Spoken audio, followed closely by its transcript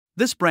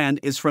This brand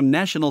is from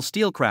National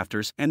Steel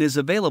Crafters and is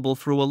available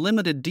through a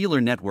limited dealer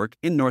network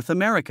in North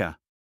America.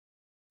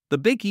 The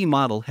Big E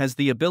model has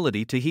the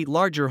ability to heat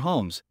larger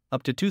homes,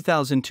 up to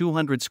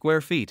 2,200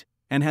 square feet,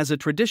 and has a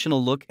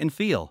traditional look and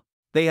feel.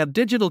 They have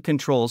digital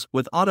controls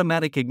with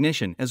automatic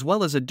ignition as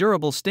well as a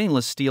durable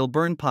stainless steel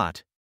burn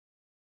pot.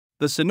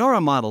 The Sonora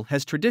model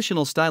has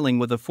traditional styling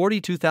with a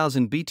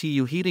 42,000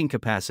 BTU heating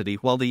capacity,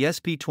 while the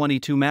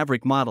SP22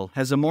 Maverick model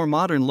has a more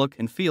modern look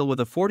and feel with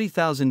a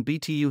 40,000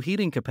 BTU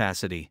heating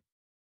capacity.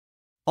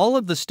 All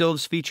of the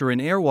stoves feature an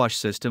air wash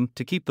system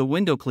to keep the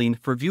window clean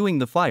for viewing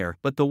the fire,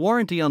 but the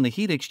warranty on the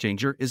heat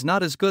exchanger is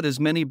not as good as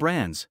many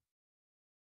brands.